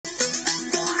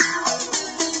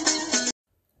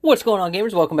What's going on,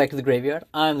 gamers? Welcome back to The Graveyard.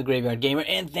 I'm The Graveyard Gamer,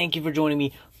 and thank you for joining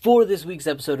me for this week's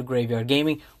episode of Graveyard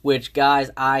Gaming, which,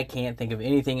 guys, I can't think of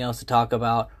anything else to talk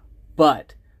about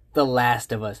but The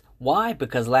Last of Us. Why?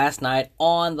 Because last night,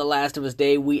 on The Last of Us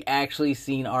Day, we actually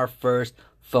seen our first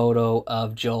photo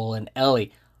of Joel and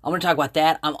Ellie. I'm going to talk about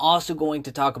that. I'm also going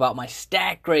to talk about my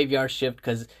stacked graveyard shift,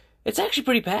 because it's actually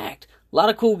pretty packed. A lot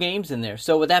of cool games in there.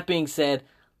 So with that being said,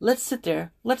 let's sit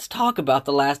there. Let's talk about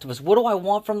The Last of Us. What do I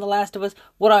want from The Last of Us?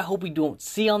 What I hope we don't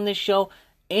see on this show.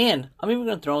 And I'm even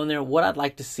going to throw in there what I'd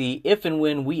like to see if and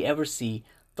when we ever see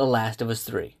The Last of Us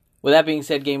 3. With that being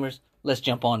said, gamers, let's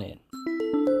jump on in.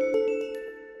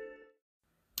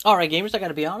 Alright, gamers, I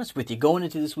gotta be honest with you. Going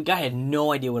into this week, I had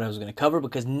no idea what I was going to cover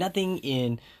because nothing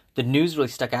in the news really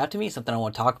stuck out to me. It's something I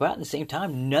want to talk about. At the same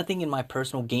time, nothing in my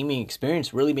personal gaming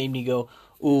experience really made me go,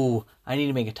 ooh, I need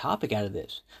to make a topic out of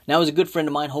this. Now, it was a good friend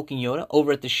of mine, Hulking Yoda,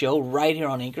 over at the show right here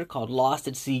on Anchor called Lost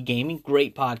at Sea Gaming.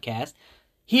 Great podcast.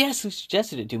 He actually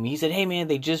suggested it to me. He said, hey man,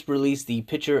 they just released the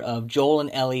picture of Joel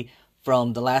and Ellie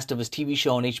from The Last of Us TV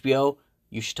show on HBO.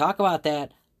 You should talk about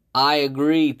that. I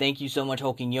agree. Thank you so much,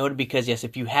 Hulking Yoda, because yes,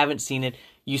 if you haven't seen it,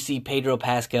 you see Pedro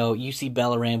Pascal, you see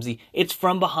Bella Ramsey. It's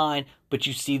from behind, but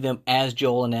you see them as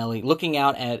Joel and Ellie looking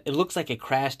out at, it looks like a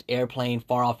crashed airplane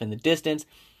far off in the distance.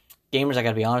 Gamers, I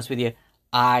gotta be honest with you,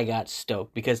 I got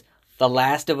stoked because The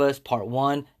Last of Us Part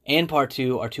 1 and Part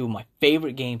 2 are two of my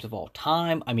favorite games of all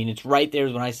time. I mean, it's right there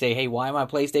when I say, hey, why am I a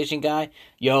PlayStation guy?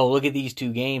 Yo, look at these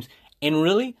two games. And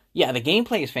really, yeah, the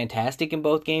gameplay is fantastic in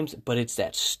both games, but it's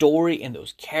that story and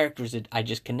those characters that I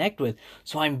just connect with.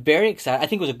 So I'm very excited. I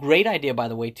think it was a great idea, by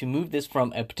the way, to move this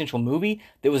from a potential movie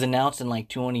that was announced in like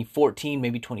 2014,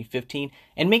 maybe 2015,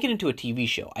 and make it into a TV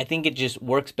show. I think it just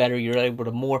works better. You're able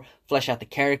to more flesh out the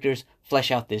characters,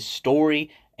 flesh out this story,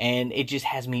 and it just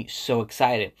has me so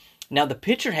excited. Now, the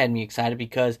picture had me excited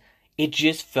because it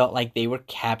just felt like they were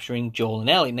capturing Joel and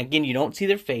Ellie. And again, you don't see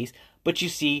their face, but you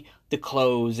see the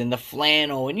clothes and the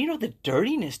flannel and, the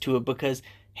dirtiness to it because,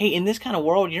 hey, in this kind of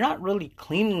world, you're not really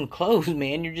cleaning clothes,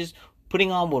 man. You're just putting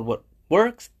on what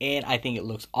works, and I think it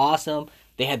looks awesome.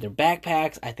 They had their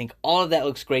backpacks. I think all of that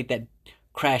looks great. That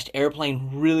crashed airplane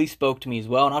really spoke to me as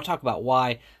well, and I'll talk about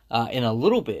why in a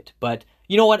little bit. But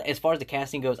you know what? As far as the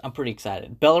casting goes, I'm pretty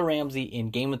excited. Bella Ramsey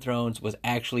in Game of Thrones was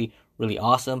actually really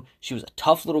awesome. She was a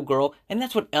tough little girl, and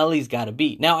that's what Ellie's got to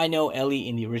be. Now, I know Ellie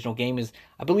in the original game is,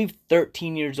 I believe,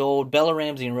 13 years old. Bella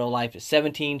Ramsey in real life is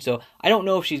 17, so I don't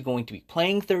know if she's going to be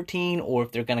playing 13 or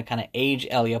if they're going to kind of age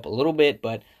Ellie up a little bit,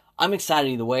 but I'm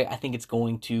excited either way. I think it's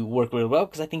going to work really well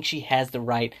because I think she has the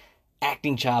right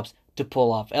acting chops to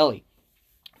pull off Ellie.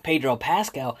 Pedro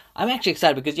Pascal, I'm actually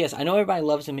excited because, yes, I know everybody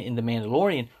loves him in The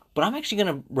Mandalorian, but I'm actually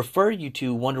going to refer you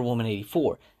to Wonder Woman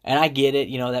 84. And I get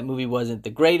it, that movie wasn't the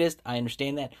greatest. I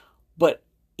understand that. But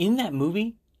in that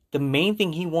movie, the main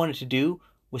thing he wanted to do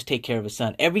was take care of his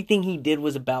son. Everything he did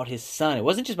was about his son. It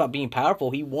wasn't just about being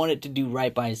powerful. He wanted to do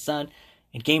right by his son.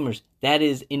 And gamers, that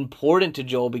is important to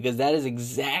Joel because that is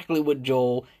exactly what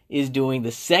Joel is doing.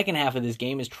 The second half of this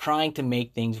game is trying to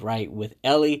make things right with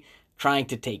Ellie, trying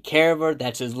to take care of her.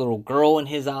 That's his little girl in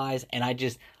his eyes. And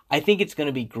I think it's going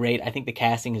to be great. I think the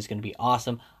casting is going to be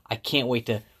awesome. I can't wait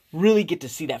to really get to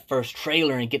see that first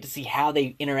trailer and get to see how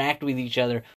they interact with each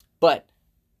other. But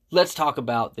let's talk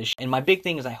about this. And my big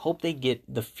thing is I hope they get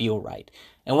the feel right.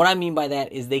 And what I mean by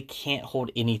that is they can't hold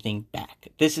anything back.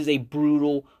 This is a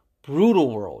brutal,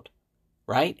 brutal world,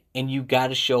 right? And you got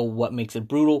to show what makes it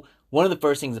brutal. One of the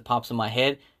first things that pops in my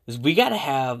head is we got to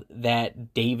have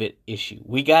that David issue.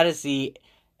 We got to see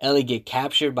Ellie get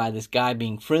captured by this guy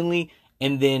being friendly,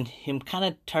 and then him kind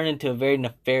of turn into a very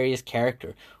nefarious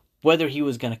character. Whether he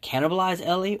was going to cannibalize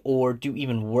Ellie or do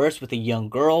even worse with a young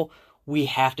girl, we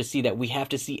have to see that. We have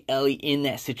to see Ellie in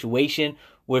that situation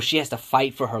where she has to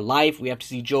fight for her life. We have to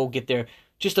see Joel get there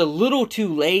just a little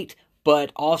too late,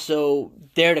 but also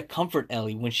there to comfort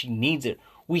Ellie when she needs it.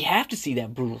 We have to see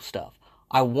that brutal stuff.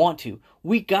 I want to.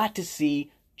 We got to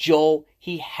see Joel.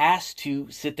 He has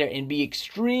to sit there and be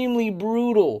extremely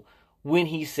brutal when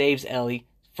he saves Ellie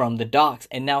from the docks.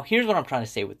 And now here's what I'm trying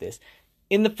to say with this.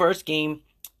 In the first game,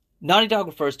 Naughty Dog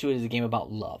refers to it as a game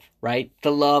about love, right?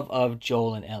 The love of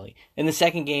Joel and Ellie. In the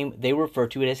second game, they refer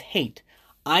to it as hate.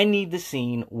 I need the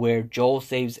scene where Joel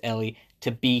saves Ellie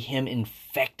to be him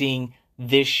infecting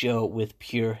this show with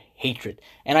pure hatred.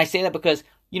 And I say that because,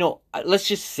 let's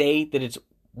just say that it's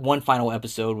one final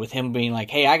episode with him being like,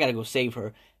 hey, I gotta go save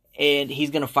her. And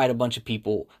he's going to fight a bunch of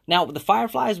people. Now, the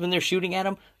Fireflies, when they're shooting at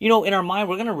him, in our mind,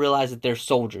 we're going to realize that they're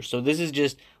soldiers. So this is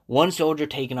just one soldier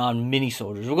taking on many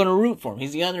soldiers. We're going to root for him.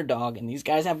 He's the underdog, and these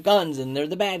guys have guns, and they're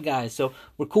the bad guys. So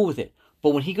we're cool with it. But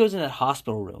when he goes in that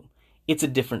hospital room, it's a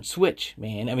different switch,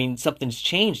 man. I mean, something's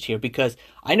changed here because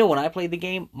I know when I played the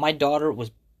game, my daughter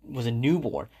was a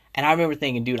newborn. And I remember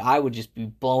thinking, dude, I would just be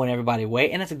blowing everybody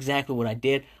away. And that's exactly what I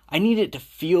did. I needed it to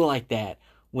feel like that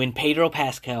when Pedro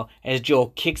Pascal, as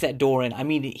Joel kicks that door in. I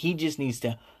mean, he just needs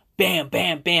to bam,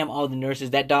 bam, bam, all the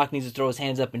nurses. That doc needs to throw his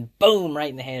hands up and boom, right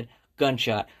in the head,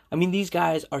 gunshot. I mean, these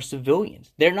guys are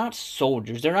civilians. They're not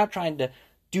soldiers. They're not trying to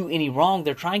do any wrong.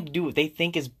 They're trying to do what they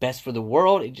think is best for the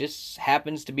world. It just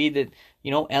happens to be that,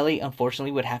 Ellie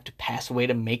unfortunately would have to pass away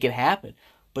to make it happen.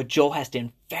 But Joel has to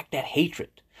infect that hatred.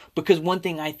 Because one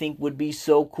thing I think would be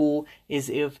so cool is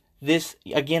if this,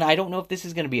 again, I don't know if this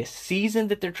is going to be a season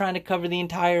that they're trying to cover the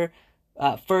entire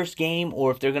first game,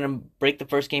 or if they're going to break the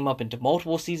first game up into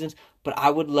multiple seasons, but I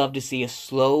would love to see a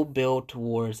slow build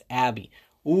towards Abby.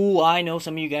 Ooh, I know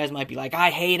some of you guys might be like,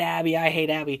 I hate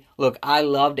Abby. Look, I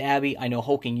loved Abby. I know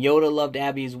Hulk and Yoda loved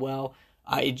Abby as well.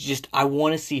 I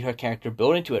want to see her character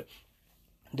build into it.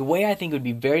 The way I think it would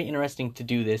be very interesting to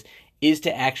do this is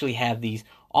to actually have these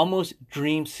almost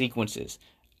dream sequences.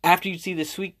 After you see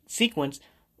this sequence,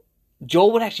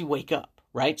 Joel would actually wake up,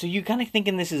 right? So you're kind of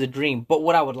thinking this is a dream, but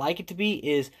what I would like it to be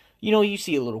is, you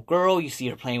see a little girl, you see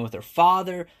her playing with her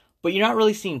father, but you're not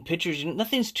really seeing pictures.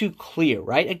 Nothing's too clear,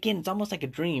 right? Again, it's almost like a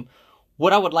dream.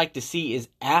 What I would like to see is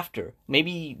after,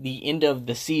 maybe the end of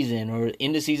the season or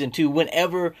end of season 2,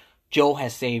 whenever Joel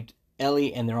has saved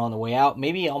Ellie and they're on the way out,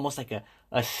 maybe almost like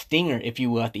a stinger, if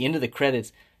you will. At the end of the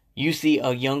credits, you see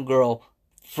a young girl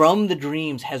from the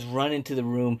dreams has run into the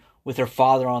room with her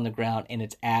father on the ground, and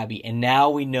it's Abby. And now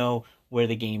we know where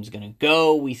the game's going to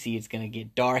go. We see it's going to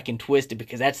get dark and twisted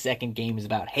because that second game is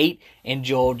about hate, and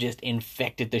Joel just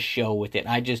infected the show with it.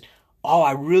 And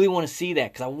I really want to see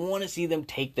that because I want to see them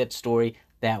take that story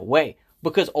that way.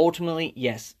 Because ultimately,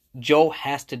 yes, Joel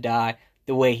has to die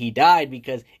the way he died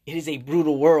because it is a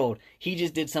brutal world. He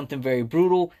just did something very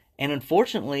brutal, and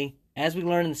unfortunately, as we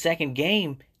learned in the second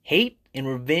game, hate and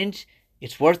revenge,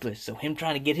 it's worthless. So him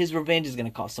trying to get his revenge is going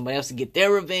to cause somebody else to get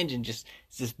their revenge, and just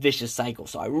it's this vicious cycle.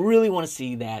 So I really want to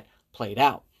see that played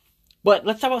out. But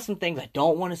let's talk about some things I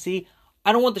don't want to see.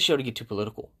 I don't want the show to get too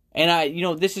political.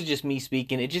 And this is just me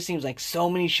speaking. It just seems like so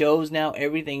many shows now,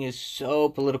 everything is so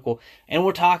political. And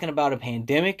we're talking about a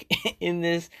pandemic in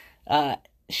this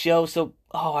show. So,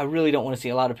 I really don't want to see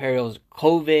a lot of parallels with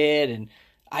COVID, and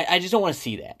I just don't want to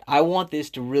see that. I want this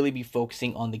to really be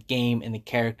focusing on the game and the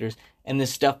characters and the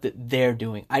stuff that they're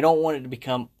doing. I don't want it to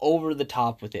become over the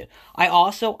top with it. I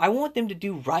want them to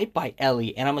do right by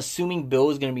Ellie, and I'm assuming Bill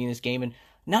is going to be in this game, and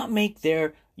not make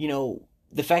their,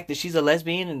 the fact that she's a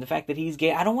lesbian and the fact that he's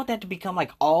gay. I don't want that to become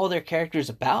like all their characters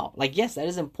about. Like, yes, that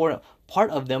is an important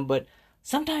part of them, but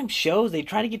sometimes shows, they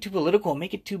try to get too political and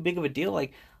make it too big of a deal.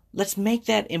 Like, let's make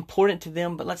that important to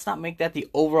them, but let's not make that the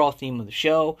overall theme of the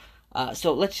show.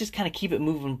 So let's just kind of keep it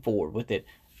moving forward with it.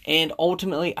 And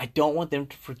ultimately, I don't want them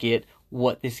to forget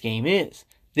what this game is.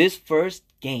 This first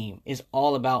game is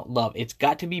all about love. It's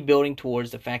got to be building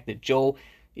towards the fact that Joel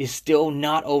is still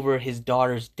not over his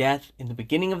daughter's death in the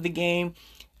beginning of the game.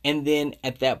 And then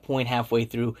at that point, halfway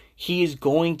through, he is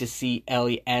going to see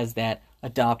Ellie as that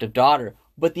adoptive daughter.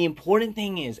 But the important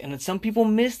thing is, and some people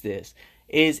miss this,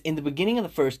 is in the beginning of the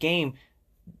first game,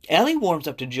 Ellie warms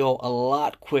up to Joel a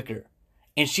lot quicker.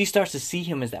 And she starts to see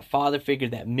him as that father figure,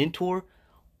 that mentor.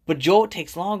 But Joel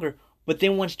takes longer. But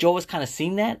then once Joel has kind of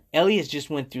seen that, Ellie has just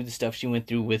went through the stuff she went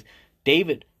through with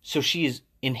David. So she is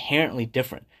inherently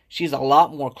different. She's a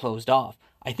lot more closed off.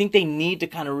 I think they need to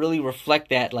kind of really reflect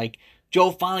that. Like,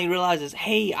 Joel finally realizes,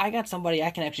 hey, I got somebody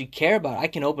I can actually care about. I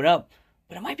can open up.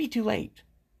 But it might be too late.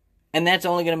 And that's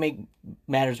only going to make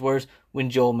matters worse when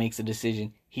Joel makes a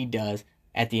decision he does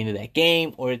at the end of that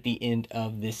game, or at the end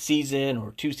of this season,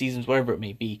 or 2 seasons, whatever it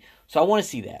may be. So I want to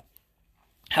see that.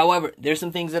 However, there's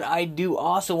some things that I do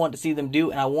also want to see them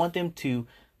do, and I want them to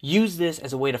use this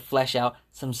as a way to flesh out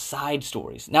some side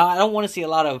stories. Now, I don't want to see a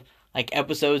lot of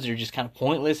episodes that are just kind of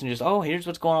pointless and just, here's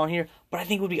what's going on here. But I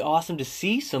think it would be awesome to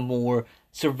see some more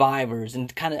survivors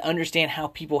and kind of understand how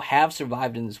people have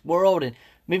survived in this world, and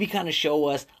maybe kind of show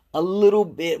us a little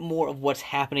bit more of what's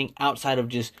happening outside of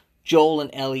just Joel and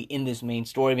Ellie in this main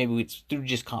story. Maybe it's through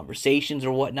just conversations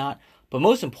or whatnot. But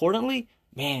most importantly,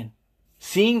 man,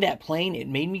 seeing that plane, it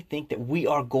made me think that we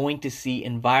are going to see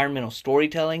environmental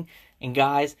storytelling. And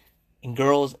guys and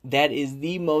girls, that is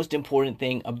the most important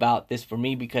thing about this for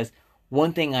me, because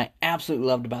one thing I absolutely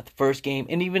loved about the first game,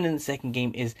 and even in the second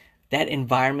game, is that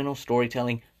environmental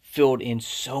storytelling filled in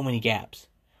so many gaps.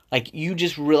 Like, you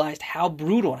just realized how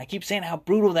brutal, and I keep saying how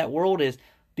brutal that world is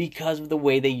because of the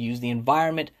way they use the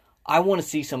environment. I want to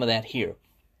see some of that here.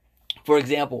 For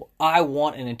example, I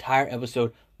want an entire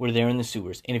episode where they're in the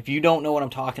sewers. And if you don't know what I'm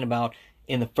talking about,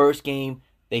 In the first game,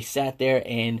 they sat there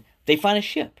and they find a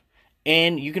ship.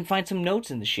 And you can find some notes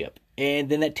in the ship. And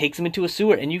then that takes them into a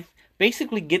sewer. And you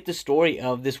basically get the story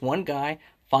of this one guy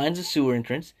finds a sewer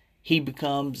entrance. He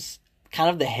becomes kind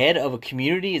of the head of a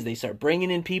community as they start bringing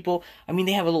in people. I mean,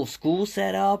 they have a little school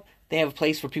set up. They have a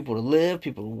place for people to live,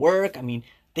 people to work. I mean,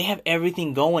 they have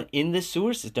everything going in this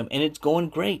sewer system, and it's going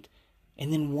great.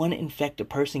 And then one infected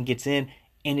person gets in,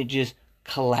 and it just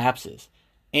collapses.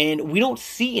 And we don't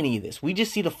see any of this. We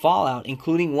just see the fallout,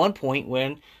 including one point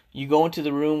when you go into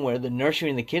the room where the nursery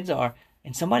and the kids are,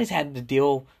 and somebody's had to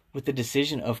deal with the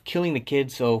decision of killing the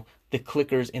kids so the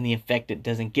clickers and the infected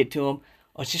doesn't get to them.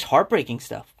 It's just heartbreaking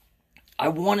stuff. I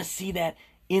want to see that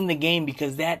in the game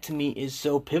because that to me is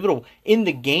so pivotal. In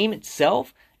the game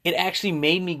itself, it actually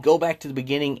made me go back to the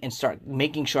beginning and start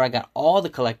making sure I got all the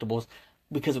collectibles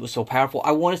because it was so powerful.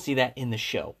 I want to see that in the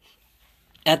show.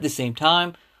 At the same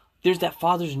time, there's that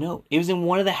father's note. It was in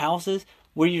one of the houses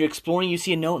where you're exploring. You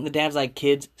see a note and the dad's like,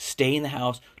 kids, stay in the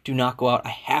house. Do not go out. I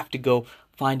have to go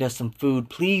find us some food.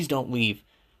 Please don't leave.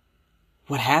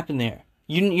 What happened there?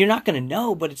 You're not going to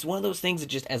know, but it's one of those things that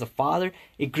just as a father,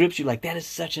 it grips you. Like, that is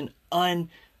such an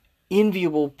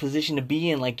unenviable position to be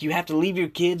in. Like, you have to leave your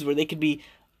kids where they could be,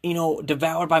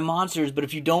 devoured by monsters. But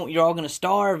if you don't, you're all going to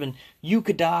starve and you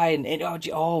could die. And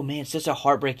oh man, it's such a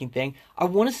heartbreaking thing. I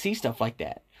want to see stuff like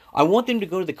that. I want them to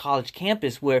go to the college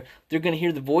campus where they're going to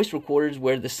hear the voice recorders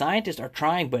where the scientists are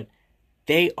trying, but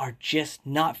they are just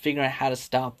not figuring out how to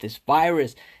stop this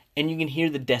virus. And you can hear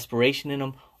the desperation in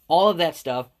them. All of that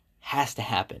stuff has to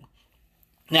happen.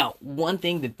 Now, one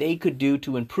thing that they could do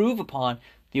to improve upon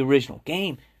the original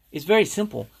game is very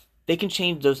simple. They can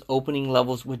change those opening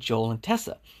levels with Joel and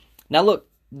Tessa. Now look,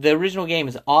 the original game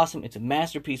is awesome. It's a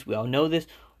masterpiece. We all know this.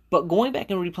 But going back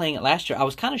and replaying it last year, I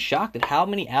was kind of shocked at how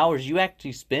many hours you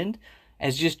actually spend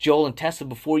as just Joel and Tessa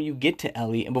before you get to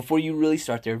Ellie and before you really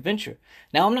start their adventure.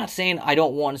 Now, I'm not saying I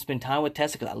don't want to spend time with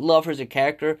Tessa because I love her as a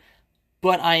character,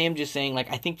 but I am just saying,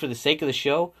 I think for the sake of the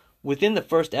show, within the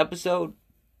first episode,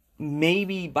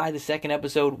 maybe by the second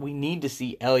episode, we need to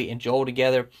see Ellie and Joel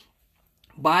together.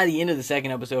 By the end of the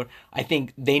second episode, I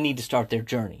think they need to start their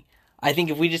journey. I think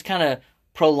if we just kind of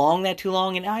prolong that too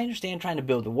long, and I understand trying to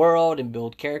build the world and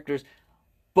build characters,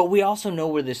 but we also know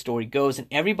where this story goes, and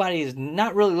everybody is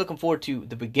not really looking forward to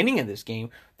the beginning of this game.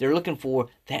 They're looking for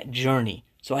that journey.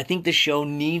 So I think the show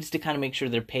needs to kind of make sure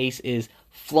their pace is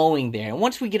flowing there. And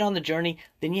once we get on the journey,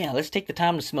 then yeah, let's take the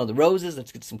time to smell the roses.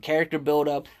 Let's get some character build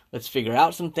up. Let's figure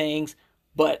out some things.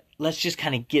 But let's just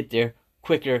kind of get there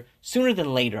quicker, sooner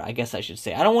than later, I guess I should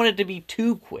say. I don't want it to be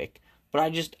too quick, but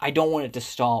I don't want it to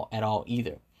stall at all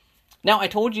either. Now, I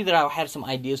told you that I had some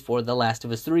ideas for The Last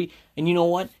of Us 3, and you know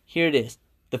what? Here it is.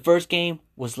 The first game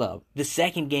was love. The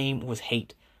second game was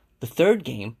hate. The third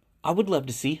game, I would love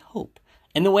to see hope.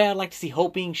 And the way I'd like to see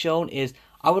hope being shown is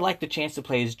I would like the chance to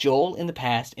play as Joel in the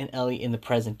past and Ellie in the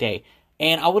present day.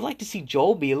 And I would like to see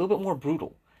Joel be a little bit more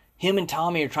brutal. Him and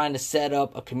Tommy are trying to set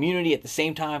up a community at the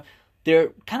same time. They're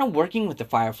kind of working with the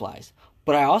Fireflies.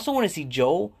 But I also want to see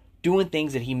Joel doing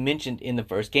things that he mentioned in the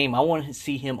first game. I want to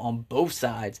see him on both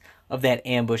sides of that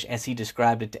ambush as he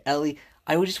described it to Ellie.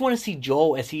 I would just want to see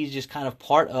Joel as he's just kind of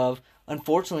part of,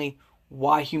 unfortunately,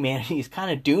 why humanity is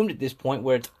kind of doomed at this point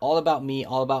where it's all about me,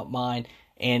 all about mine,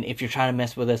 and if you're trying to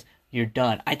mess with us, you're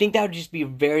done. I think that would just be a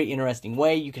very interesting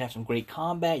way. You could have some great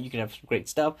combat. You could have some great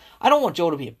stuff. I don't want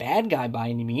Joel to be a bad guy by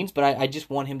any means, but I just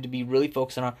want him to be really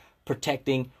focused on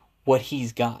protecting what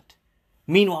he's got.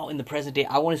 Meanwhile, in the present day,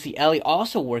 I want to see Ellie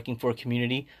also working for a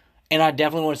community, and I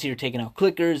definitely want to see her taking out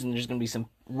clickers, and there's going to be some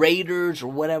raiders or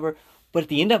whatever. But at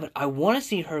the end of it, I want to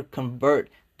see her convert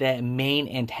that main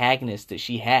antagonist that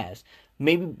she has.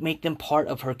 Maybe make them part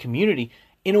of her community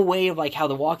in a way of like how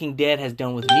The Walking Dead has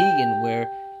done with Negan,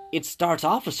 where it starts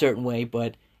off a certain way,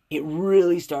 but it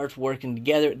really starts working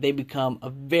together. They become a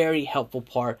very helpful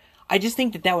part. I just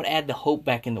think that would add the hope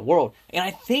back in the world. And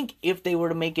I think if they were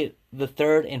to make it the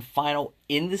third and final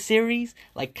in the series,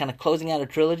 like kind of closing out a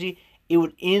trilogy, it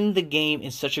would end the game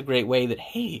in such a great way that,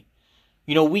 hey,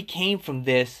 we came from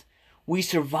this, we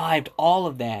survived all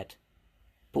of that,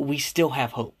 but we still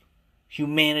have hope.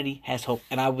 Humanity has hope.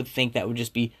 And I would think that would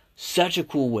just be such a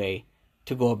cool way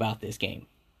to go about this game.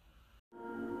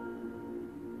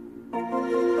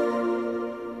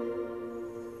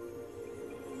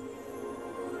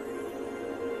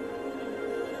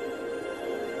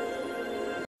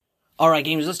 Alright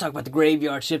gamers, let's talk about the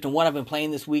Graveyard Shift and what I've been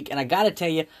playing this week. And I gotta tell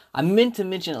you, I meant to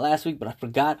mention it last week, but I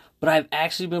forgot. But I've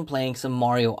actually been playing some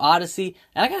Mario Odyssey.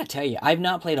 And I gotta tell you, I've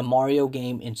not played a Mario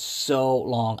game in so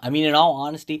long. I mean, in all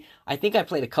honesty, I think I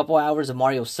played a couple hours of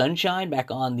Mario Sunshine back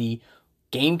on the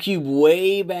GameCube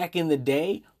way back in the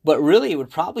day, but really it would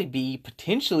probably be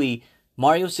potentially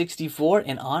Mario 64,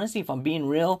 and honestly, if I'm being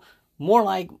real, more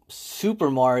like Super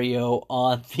Mario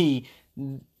on the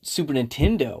Super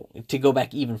Nintendo, to go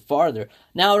back even farther.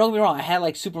 Now, don't get me wrong, I had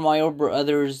like Super Mario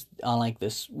Brothers on like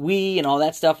this Wii and all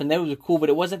that stuff, and those were cool, but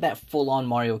it wasn't that full-on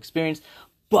Mario experience.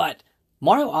 But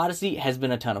Mario Odyssey has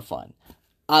been a ton of fun.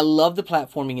 I love the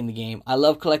platforming in the game. I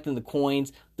love collecting the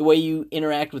coins, the way you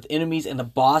interact with enemies, and the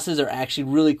bosses are actually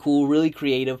really cool, really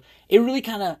creative. It really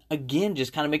kind of, again,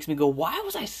 just kind of makes me go, why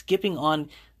was I skipping on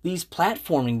these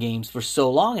platforming games for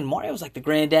so long? And Mario was like the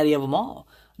granddaddy of them all.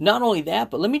 Not only that,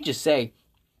 but let me just say,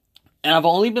 and I've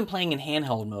only been playing in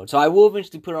handheld mode, so I will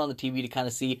eventually put it on the TV to kind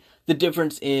of see the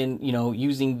difference in,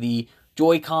 using the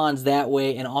Joy-Cons that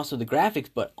way and also the graphics.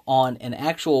 But on an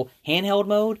actual handheld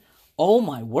mode, oh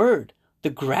my word, the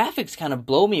graphics kind of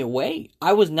blow me away.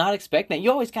 I was not expecting that.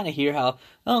 You always kind of hear how,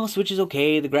 Switch is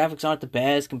okay, the graphics aren't the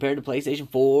best compared to PlayStation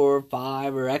 4,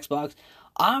 5, or Xbox.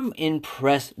 I'm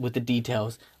impressed with the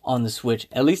details on the Switch,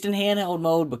 at least in handheld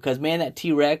mode, because, man, that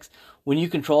T-Rex, when you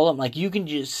control them, like, you can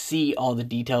just see all the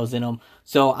details in them.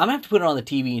 So I'm going to have to put it on the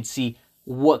TV and see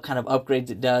what kind of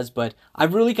upgrades it does. But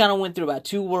I've really kind of went through about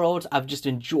 2 worlds. I've just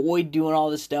enjoyed doing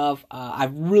all this stuff.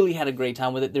 I've really had a great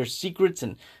time with it. There's secrets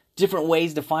and different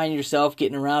ways to find yourself,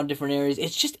 getting around different areas.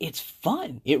 It's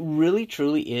fun. It really,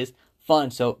 truly is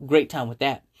fun. So great time with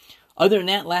that. Other than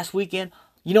that, last weekend,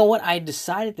 you know what? I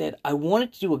decided that I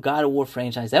wanted to do a God of War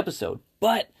franchise episode,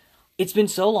 but it's been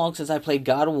so long since I played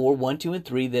God of War 1, 2, and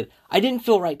 3 that I didn't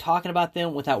feel right talking about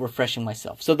them without refreshing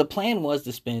myself. So the plan was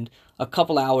to spend a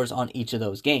couple hours on each of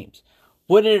those games.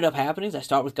 What ended up happening is I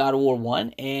start with God of War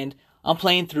 1, and I'm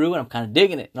playing through, and I'm kind of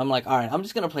digging it. And I'm like, all right, I'm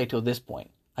just going to play till this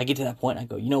point. I get to that point, and I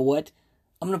go, you know what?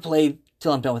 I'm going to play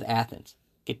till I'm done with Athens.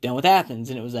 Get done with Athens.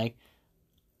 And it was like,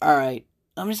 all right,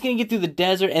 I'm just going to get through the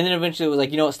desert. And then eventually it was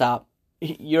like, you know what, stop.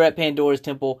 You're at Pandora's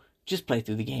Temple. Just play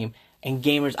through the game. And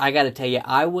gamers, I got to tell you,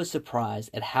 I was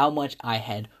surprised at how much I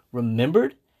had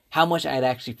remembered, how much I had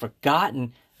actually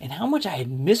forgotten, and how much I had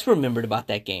misremembered about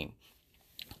that game.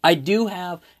 I do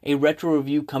have a retro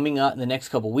review coming out in the next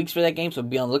couple weeks for that game, so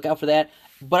be on the lookout for that.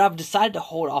 But I've decided to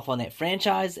hold off on that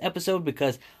franchise episode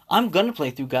because I'm going to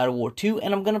play through God of War 2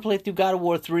 and I'm going to play through God of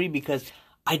War 3 because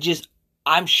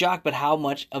I'm shocked at how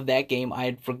much of that game I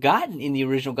had forgotten in the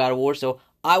original God of War. So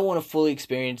I want to fully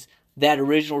experience that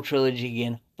original trilogy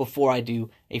again before I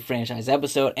do a franchise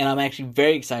episode. And I'm actually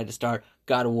very excited to start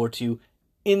God of War 2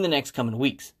 in the next coming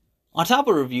weeks. On top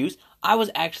of reviews, I was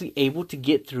actually able to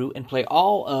get through and play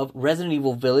all of Resident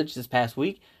Evil Village this past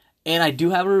week. And I do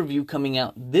have a review coming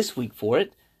out this week for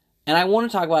it. And I want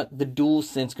to talk about the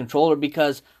DualSense controller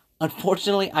because,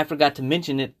 unfortunately, I forgot to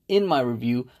mention it in my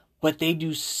review, but they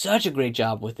do such a great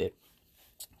job with it.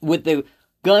 With the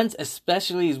guns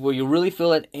especially is where you really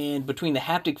feel it, and between the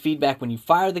haptic feedback when you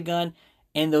fire the gun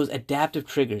and those adaptive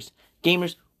triggers.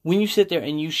 Gamers, when you sit there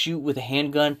and you shoot with a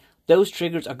handgun, those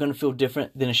triggers are going to feel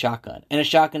different than a shotgun. And a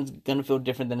shotgun's going to feel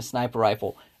different than a sniper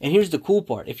rifle. And here's the cool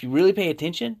part. If you really pay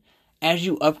attention, as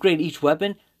you upgrade each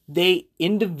weapon, they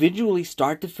individually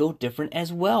start to feel different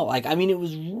as well. It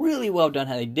was really well done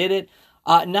how they did it.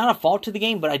 Not a fault to the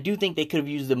game, but I do think they could have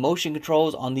used the motion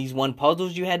controls on these one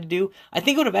puzzles you had to do. I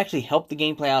think it would have actually helped the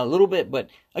gameplay out a little bit, but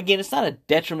again, it's not a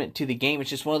detriment to the game.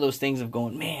 It's just one of those things of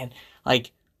going, man,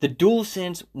 like the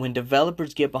DualSense, when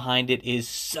developers get behind it, is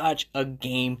such a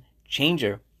game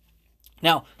changer.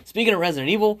 Now, speaking of Resident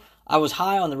Evil, I was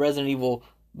high on the Resident Evil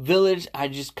Village. I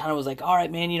just kind of was like, all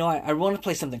right, man, I want to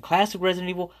play something classic Resident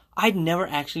Evil. I'd never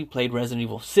actually played Resident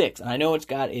Evil 6. And I know it's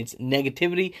got its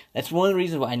negativity. That's one of the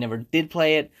reasons why I never did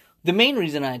play it. The main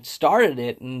reason I started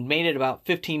it and made it about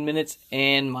 15 minutes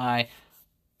and my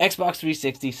Xbox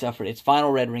 360 suffered its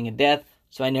final red ring of death,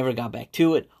 so I never got back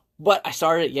to it. But I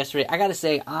started it yesterday. I gotta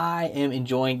say, I am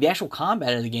enjoying the actual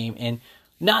combat of the game, and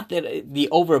not that the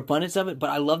overabundance of it,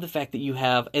 but I love the fact that you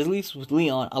have, at least with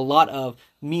Leon, a lot of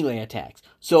melee attacks.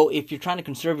 So if you're trying to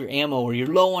conserve your ammo, or you're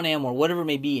low on ammo, or whatever it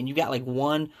may be, and you got like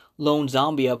one lone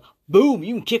zombie up, boom,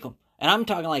 you can kick them. And I'm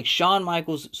talking like Shawn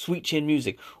Michaels' Sweet Chin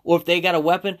Music. Or if they got a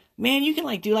weapon, man, you can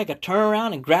like do like a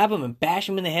turnaround and grab them and bash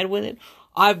them in the head with it.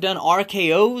 I've done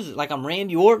RKOs, like I'm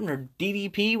Randy Orton, or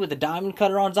DDP with a diamond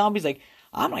cutter on zombies.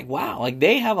 I'm like, wow, like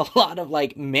they have a lot of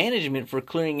like management for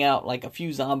clearing out like a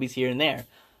few zombies here and there.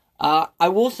 I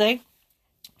will say,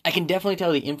 I can definitely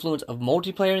tell the influence of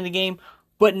multiplayer in the game,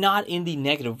 but not in the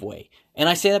negative way. And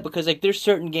I say that because like there's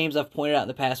certain games I've pointed out in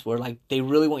the past where like they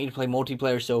really want you to play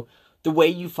multiplayer, so the way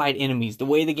you fight enemies, the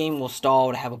way the game will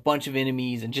stall to have a bunch of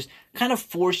enemies and just kind of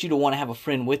force you to want to have a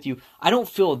friend with you, I don't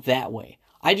feel that way.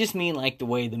 I just mean like the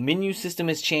way the menu system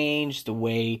has changed, the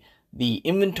way The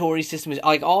inventory system is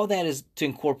like all that is to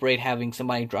incorporate having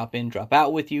somebody drop in, drop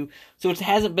out with you. So it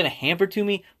hasn't been a hamper to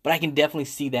me, but I can definitely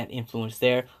see that influence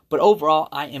there. But overall,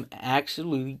 I am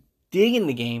actually digging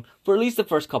the game for at least the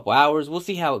first couple hours. We'll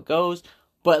see how it goes.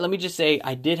 But let me just say,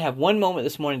 I did have one moment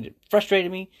this morning that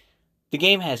frustrated me. The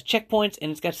game has checkpoints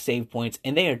and it's got save points,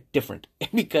 and they are different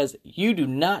because you do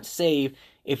not save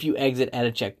if you exit at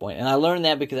a checkpoint. And I learned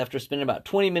that because after spending about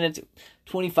 20 minutes,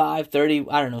 25, 30,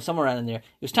 I don't know, somewhere around in there,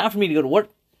 it was time for me to go to work.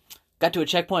 Got to a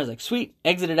checkpoint, I was like, sweet,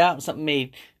 exited out, and something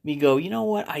made me go, you know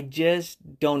what, I just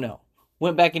don't know.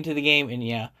 Went back into the game, and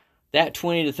yeah, that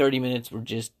 20 to 30 minutes were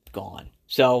just gone.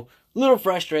 So, a little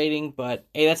frustrating, but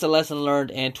hey, that's a lesson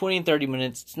learned, and 20 and 30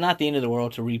 minutes, it's not the end of the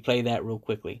world to replay that real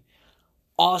quickly.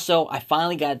 Also, I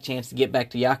finally got a chance to get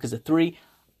back to Yakuza 3.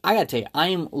 I gotta tell you, I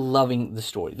am loving the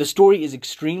story. The story is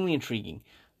extremely intriguing.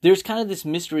 There's kind of this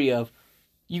mystery of,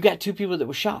 you got two people that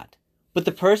were shot. But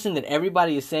the person that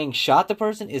everybody is saying shot the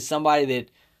person is somebody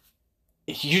that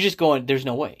you're just going, there's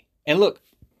no way. And look,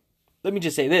 let me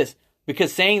just say this.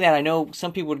 Because saying that, I know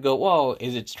some people would go, whoa,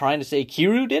 is it trying to say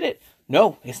Kiryu did it?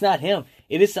 No, it's not him.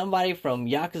 It is somebody from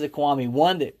Yakuza Kiwami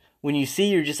 1 that when you see,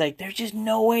 you're just like, there's just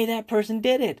no way that person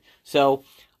did it. So,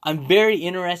 I'm very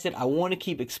interested. I want to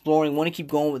keep exploring, want to keep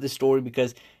going with the story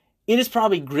because it has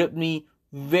probably gripped me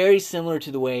very similar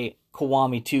to the way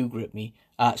Kiwami 2 gripped me,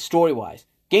 story-wise.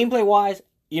 Gameplay-wise,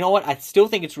 you know what? I still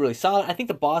think it's really solid. I think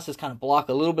the bosses kind of block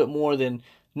a little bit more than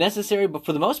necessary, but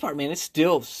for the most part, man, it's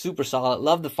still super solid.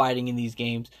 Love the fighting in these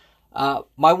games.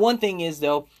 My one thing is,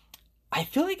 though, I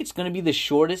feel like it's going to be the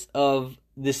shortest of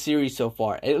this series so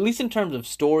far, at least in terms of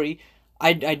story.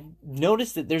 I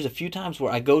noticed that there's a few times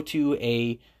where I go to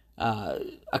a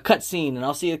cutscene and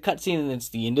I'll see a cutscene and it's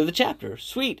the end of the chapter.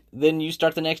 Sweet. Then you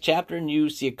start the next chapter and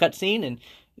you see a cutscene and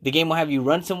the game will have you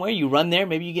run somewhere. You run there.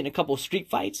 Maybe you get in a couple of street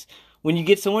fights. When you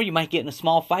get somewhere, you might get in a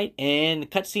small fight and a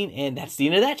cutscene, and that's the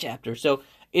end of that chapter. So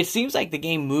it seems like the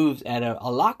game moves at a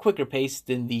lot quicker pace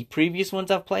than the previous ones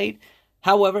I've played.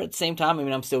 However, at the same time, I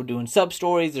mean, I'm still doing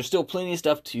sub-stories. There's still plenty of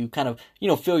stuff to kind of,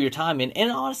 fill your time in.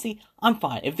 And honestly, I'm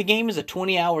fine. If the game is a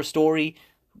 20-hour story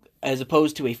as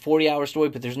opposed to a 40-hour story,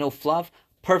 but there's no fluff,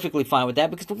 perfectly fine with that.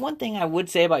 Because the one thing I would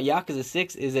say about Yakuza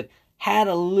 6 is it had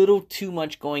a little too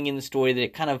much going in the story, that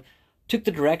it kind of took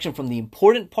the direction from the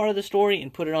important part of the story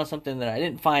and put it on something that I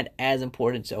didn't find as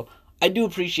important. So I do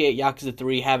appreciate Yakuza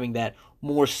 3 having that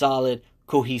more solid,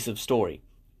 cohesive story.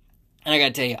 And I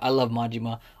gotta tell you, I love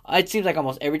Majima. It seems like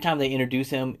almost every time they introduce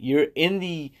him, you're in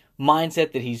the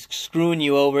mindset that he's screwing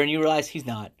you over, and you realize he's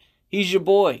not. He's your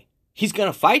boy. He's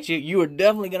gonna fight you. You are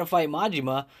definitely gonna fight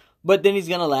Majima, but then he's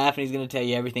gonna laugh and he's gonna tell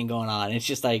you everything going on. And it's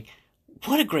just like,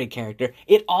 what a great character.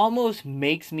 It almost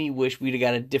makes me wish we'd have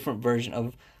got a different version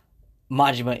of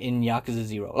Majima in Yakuza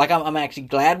 0. Like, I'm actually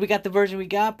glad we got the version we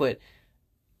got, but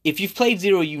if you've played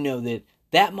 0, you know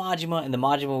that Majima and the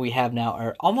Majima we have now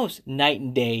are almost night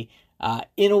and day,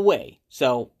 in a way.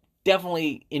 So,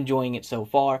 definitely enjoying it so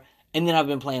far. And then I've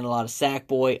been playing a lot of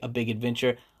Sackboy, A Big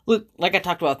Adventure. Look, like I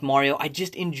talked about with Mario, I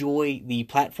just enjoy the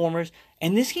platformers.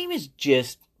 And this game is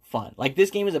just fun. Like,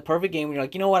 this game is a perfect game when you're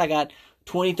like, you know what, I got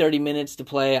 20, 30 minutes to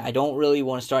play. I don't really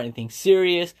want to start anything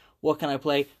serious. What can I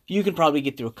play? You can probably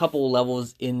get through a couple of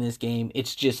levels in this game.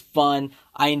 It's just fun.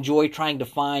 I enjoy trying to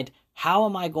find, how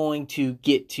am I going to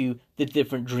get to the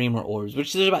different Dreamer Orbs,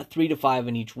 which there's about 3 to 5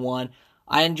 in each one.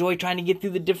 I enjoy trying to get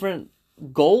through the different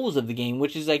goals of the game,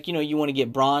 which is like, you want to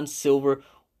get bronze, silver,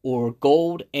 or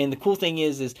gold. And the cool thing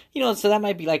is, so that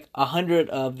might be like 100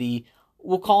 of the,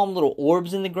 we'll call them little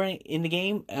orbs in the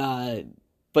game.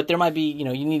 But there might be, you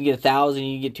need to get 1,000,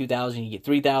 you get 2,000, you get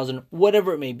 3,000,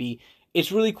 whatever it may be.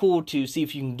 It's really cool to see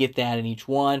if you can get that in each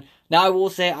one. Now, I will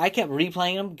say, I kept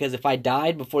replaying them because if I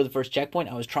died before the first checkpoint,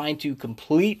 I was trying to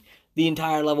complete the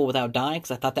entire level without dying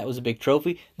because I thought that was a big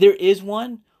trophy. There is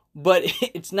one, but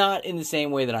it's not in the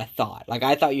same way that I thought. Like,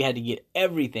 I thought you had to get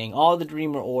everything, all the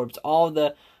Dreamer Orbs, all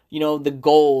the, the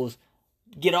goals,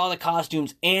 get all the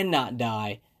costumes and not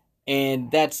die. And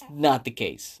that's not the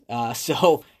case.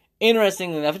 So,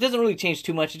 interestingly enough, it doesn't really change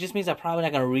too much. It just means I'm probably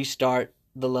not going to restart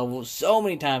the level so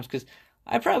many times because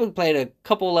I probably played a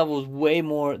couple levels way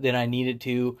more than I needed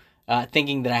to,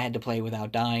 thinking that I had to play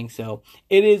without dying. So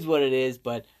it is what it is,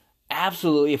 but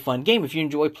absolutely a fun game. If you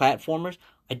enjoy platformers,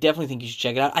 I definitely think you should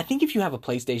check it out. I think if you have a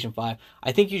PlayStation 5,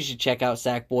 I think you should check out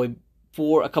Sackboy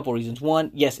for a couple reasons. One,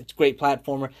 yes, it's a great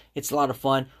platformer. It's a lot of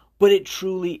fun, but it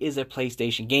truly is a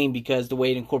PlayStation game because the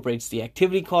way it incorporates the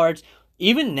activity cards,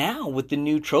 even now with the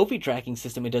new trophy tracking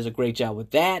system, it does a great job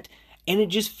with that. And it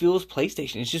just feels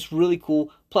PlayStation. It's just really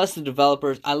cool. Plus the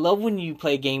developers. I love when you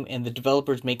play a game and the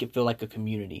developers make it feel like a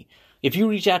community. If you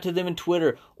reach out to them in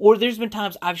Twitter, or there's been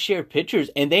times I've shared pictures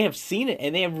and they have seen it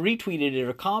and they have retweeted it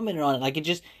or commented on it. Like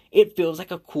it feels like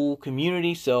a cool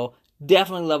community. So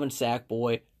definitely loving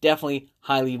Sackboy. Definitely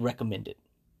highly recommend it.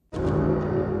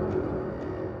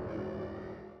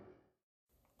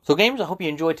 So gamers, I hope you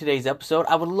enjoyed today's episode.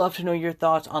 I would love to know your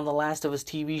thoughts on The Last of Us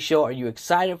TV show. Are you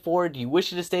excited for it? Do you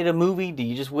wish it had stayed a movie? Do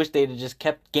you just wish they'd have just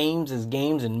kept games as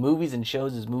games and movies and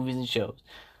shows as movies and shows?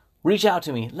 Reach out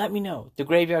to me. Let me know.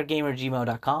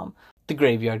 TheGraveyardGamer@gmail.com,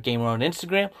 TheGraveyardGamer on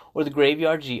Instagram, or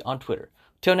TheGraveyardG on Twitter.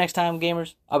 Till next time,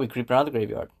 gamers, I'll be creeping around the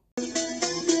graveyard.